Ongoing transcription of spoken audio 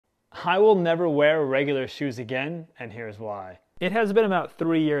I will never wear regular shoes again, and here's why. It has been about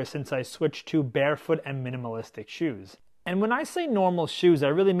 3 years since I switched to barefoot and minimalistic shoes. And when I say normal shoes, I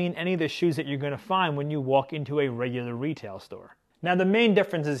really mean any of the shoes that you're going to find when you walk into a regular retail store. Now the main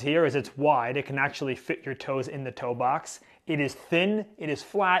differences here is it's wide, it can actually fit your toes in the toe box. It is thin, it is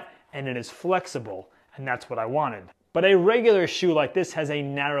flat, and it is flexible, and that's what I wanted. But a regular shoe like this has a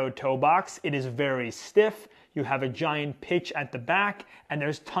narrow toe box, it is very stiff, you have a giant pitch at the back, and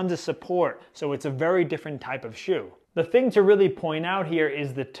there's tons of support, so it's a very different type of shoe. The thing to really point out here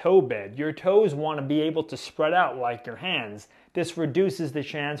is the toe bed. Your toes want to be able to spread out like your hands. This reduces the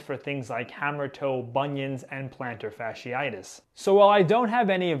chance for things like hammer toe bunions and plantar fasciitis. So while I don't have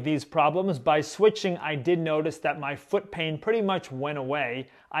any of these problems, by switching I did notice that my foot pain pretty much went away.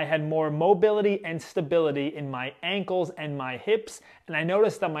 I had more mobility and stability in my ankles and my hips, and I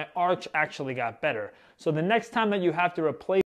noticed that my arch actually got better. So the next time that you have to replace